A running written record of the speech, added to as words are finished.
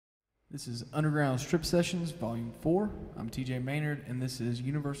This is Underground Strip Sessions, Volume 4. I'm TJ Maynard, and this is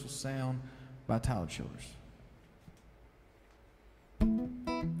Universal Sound by Tyler Childers.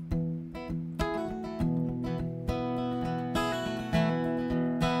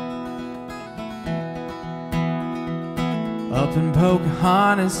 Up in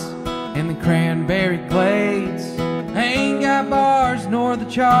Pocahontas, in the cranberry glades, I ain't got bars nor the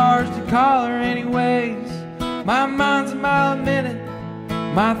charge to call her anyways. My mind's a mile a minute,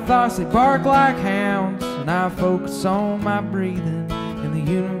 my thoughts they bark like hounds, and I focus on my breathing in the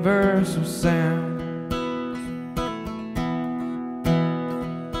universal sound.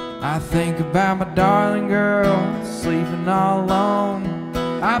 I think about my darling girl sleeping all alone.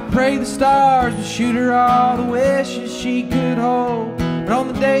 I pray the stars would shoot her all the wishes she could hold. But on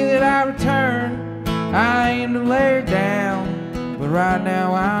the day that I return, I aim to lay her down. But right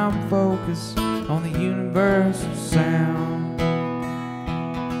now I'm focused on the universal sound.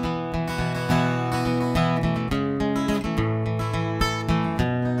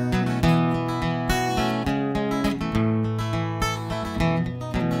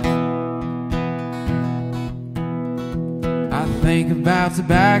 I think about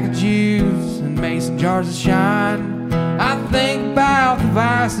tobacco juice and mason jars of shine. I think about the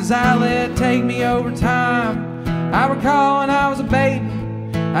vices I let take me over time. I recall when I was a baby,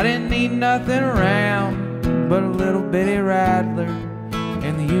 I didn't need nothing around but a little bitty rattler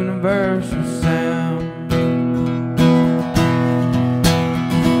and the universal sound.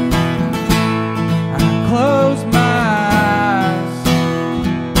 I closed my eyes,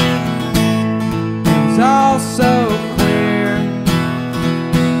 it was all so clear.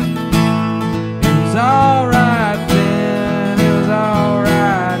 It was all right then, it was all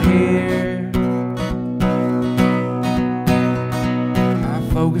right here.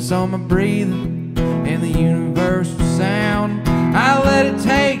 I focus on my breathing and the universal sound. I let it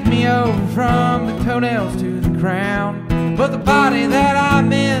take me over from the toenails to the crown. But the body that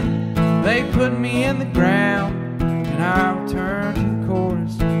I'm in, they put me in the ground, and I return to the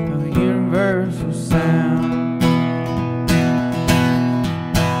chorus of the universal sound.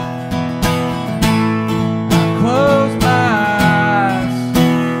 Close my eyes,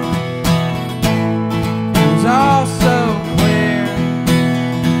 it was all so clear.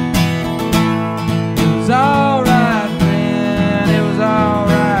 It was all right then, it was all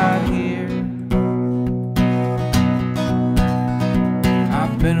right here.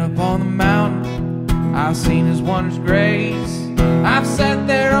 I've been up on the mountain, I've seen his wondrous grace. I've sat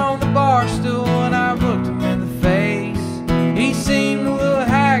there on the bar stool and I've looked him in the face. He seemed a little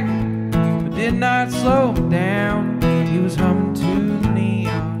haggard, but did not slow me down. He was humming to the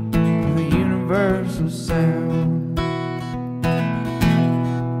neon of the universal sound.